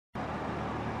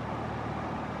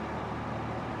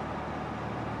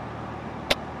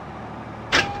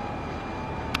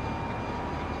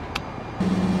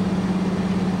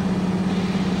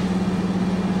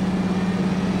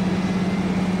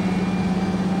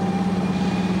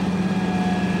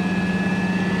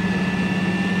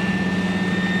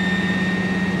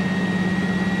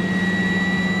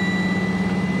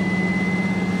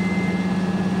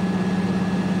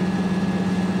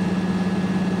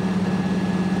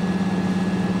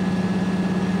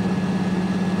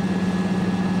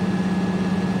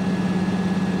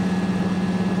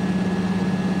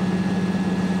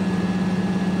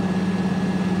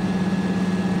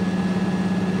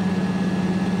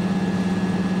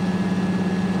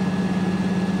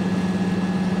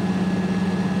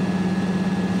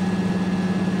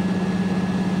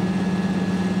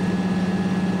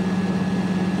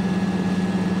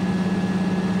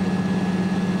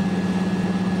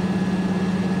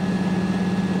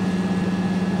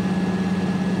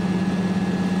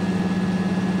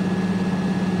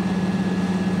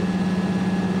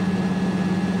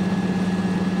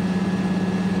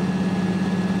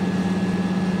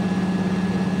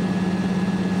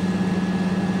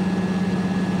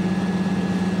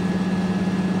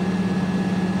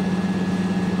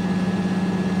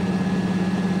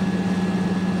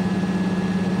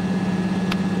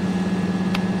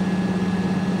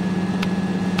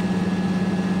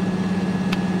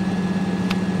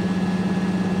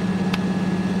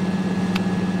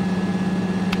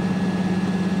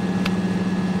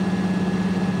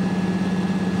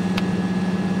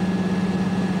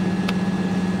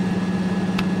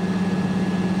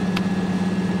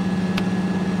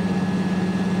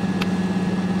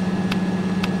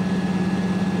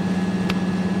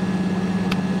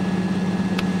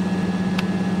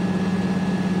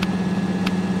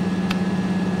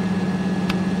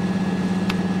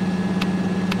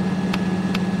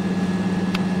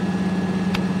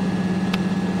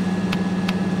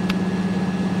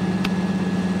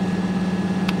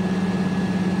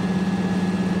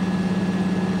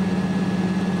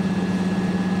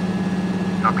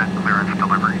Dublin clearance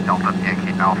delivery. Delta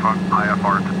Yankee Alpha,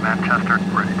 IFR to Manchester,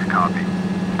 ready to copy.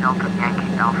 Delta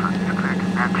Yankee Alpha is cleared to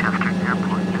Manchester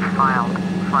Airport. Is filed.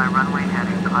 Fly runway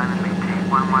heading, climb and maintain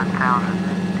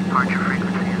 1000. Departure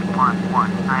frequency is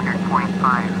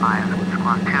 119.55.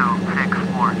 Squawk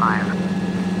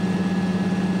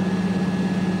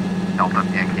 2645. Delta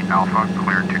Yankee Alpha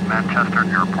cleared to Manchester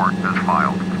Airport as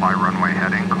filed. Fly runway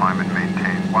heading, climb and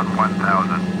maintain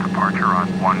 1000. Departure on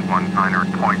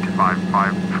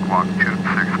 119.55. Squawk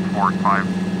 2645.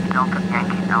 Delta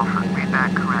Yankee Alpha, read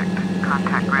back correct.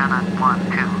 Contact ground on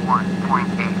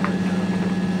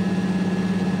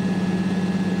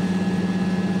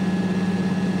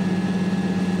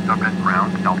 121.8. Dublin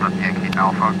ground, Delta Yankee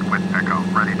Alpha with Echo,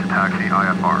 ready to taxi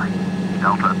IFR.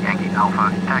 Delta Yankee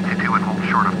Alpha, taxi to and hold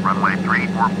short of runway 3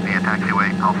 or via taxiway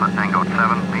Alpha Tango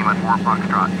 7, Lima 4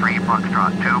 Foxtrot 3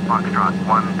 Foxtrot 2 Foxtrot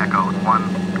 1 Echo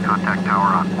 1, contact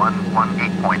tower on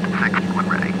 118.6 when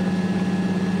ready.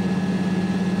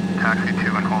 Taxi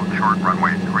to and hold short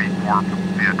runway 3 or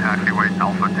via taxiway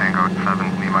Alpha Tango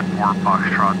 7, Lima 4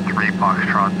 Foxtrot 3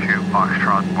 Foxtrot 2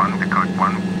 Foxtrot 1 Echo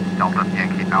 1, Delta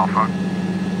Yankee Alpha.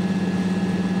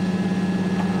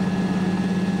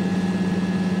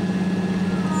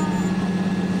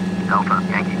 Delta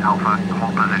Yankee Alpha,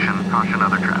 hold position, caution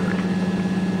other traffic.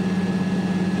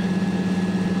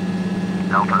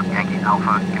 Delta Yankee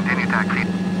Alpha, continue taxi.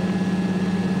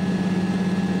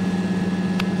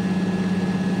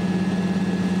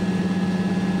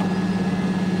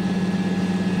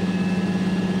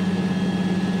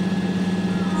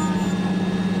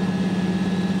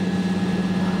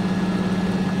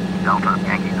 Delta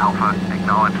Yankee Alpha,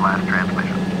 acknowledge last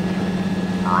transmission.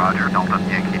 Roger, Delta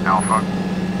Yankee Alpha.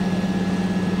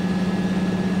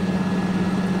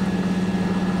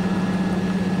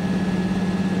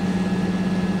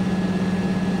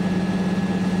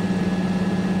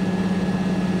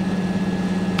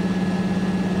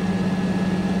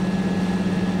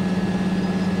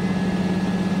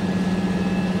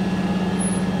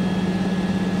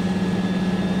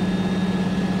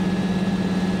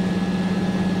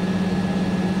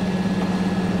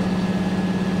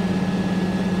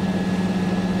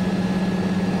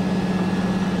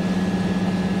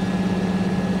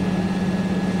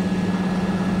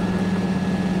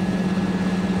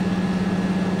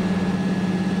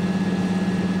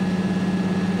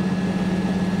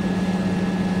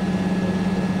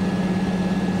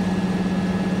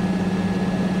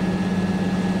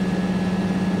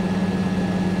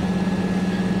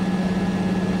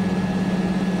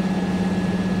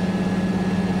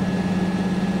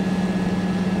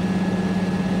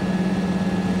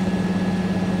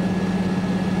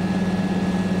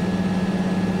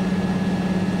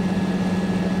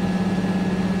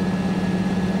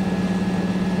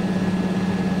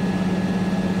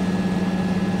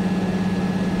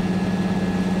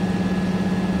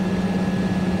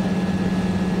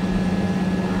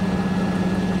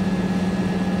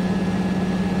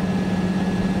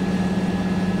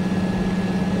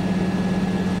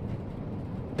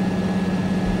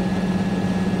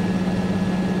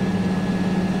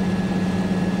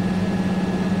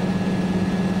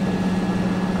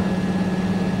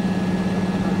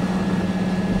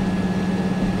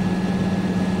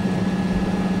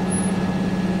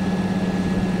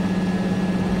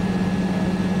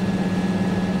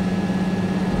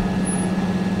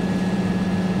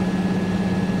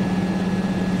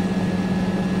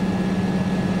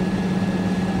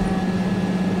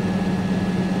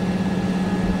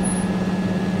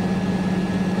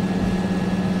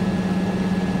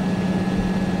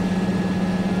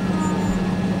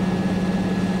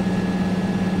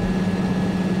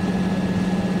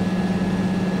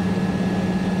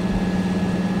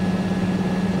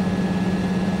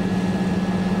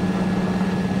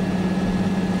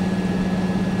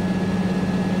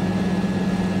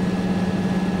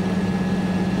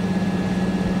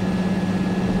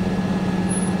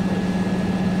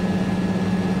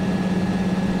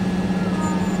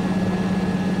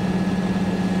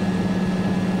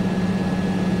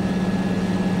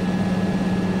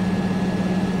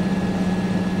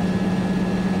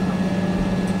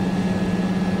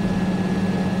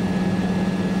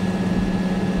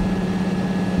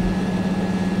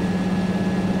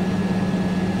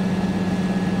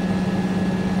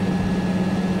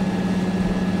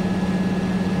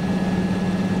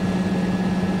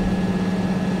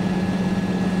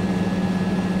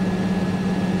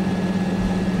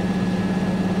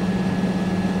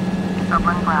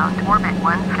 Dublin ground, orbit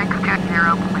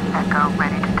 1620 with Echo,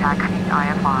 ready to taxi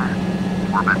IFR.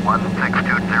 orbit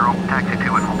 1620, taxi to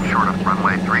and hold short of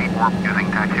runway 3 or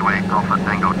using taxiway Alpha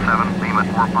Tango 7, Lima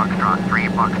 4 Foxtrot 3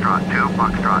 Foxtrot 2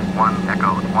 Foxtrot 1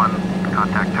 Echo 1,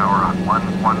 contact tower on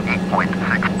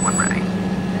 118.6 when ready.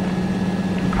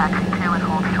 Taxi to and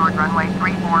hold short runway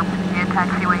 3 or via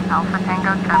taxiway Alpha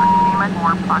Tango 7, Lima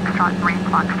 4 Foxtrot 3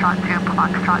 Foxtrot 2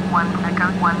 Foxtrot 1 Echo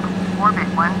 1, orbit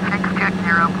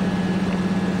 1620.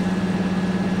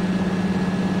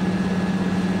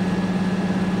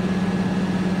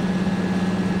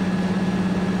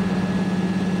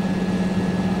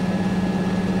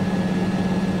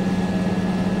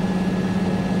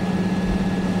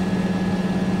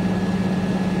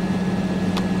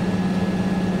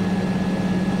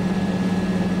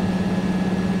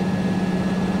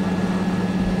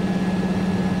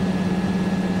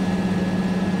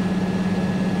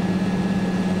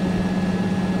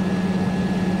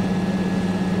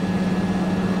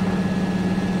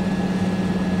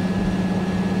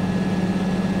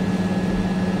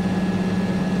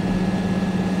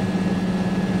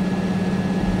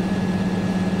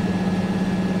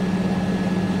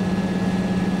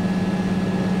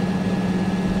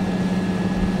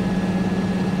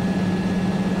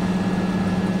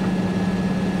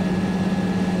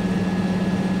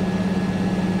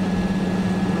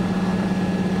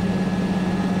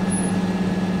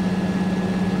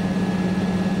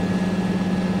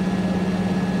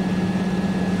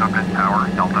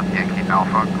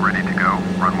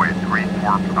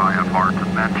 4 to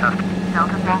Manchester.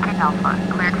 Delta Yankee Alpha,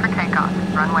 cleared for takeoff.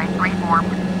 Runway 34.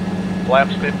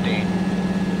 Flaps 15.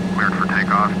 Cleared for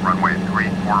takeoff. Runway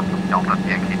 34, Delta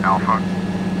Yankee Alpha.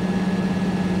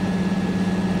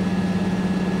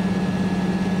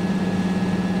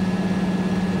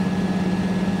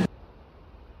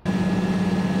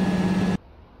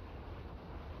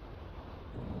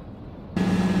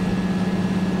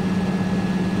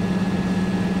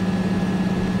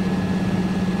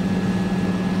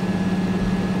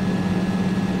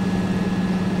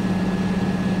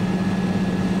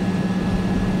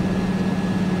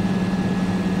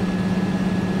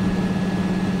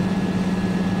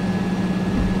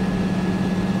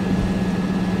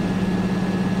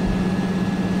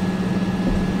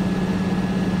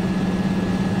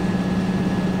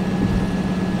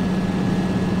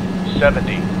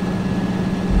 $70.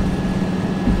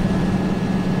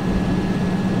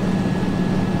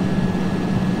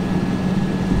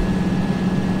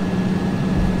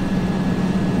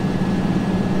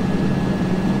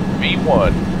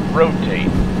 V1,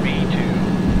 rotate, V2.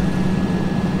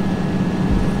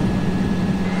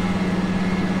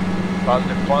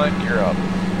 Positive climb, gear up.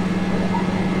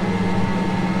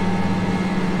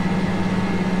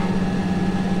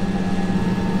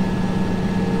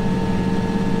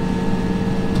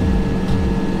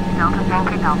 Delta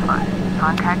Yankee Alpha,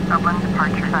 contact Dublin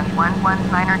departure on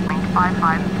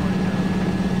 119.55.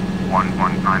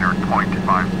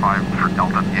 119.55 for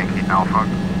Delta Yankee Alpha.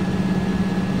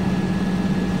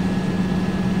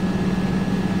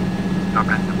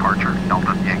 Dublin departure,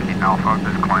 Delta Yankee Alpha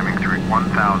is climbing through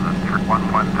 1000 for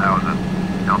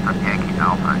 1000. Delta Yankee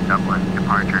Alpha, Dublin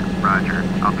departure, roger,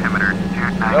 altimeter,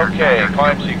 turn 9. Okay,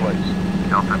 climb sequence.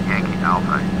 Delta Yankee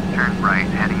Alpha, turn right,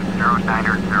 heading 090,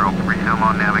 resume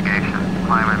on navigation,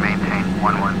 climb and maintain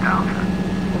 1000.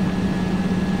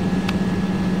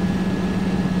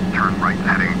 Turn right,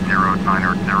 heading 090,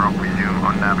 resume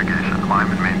on navigation,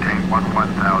 climb and maintain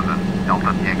 1000.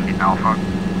 Delta Yankee Alpha.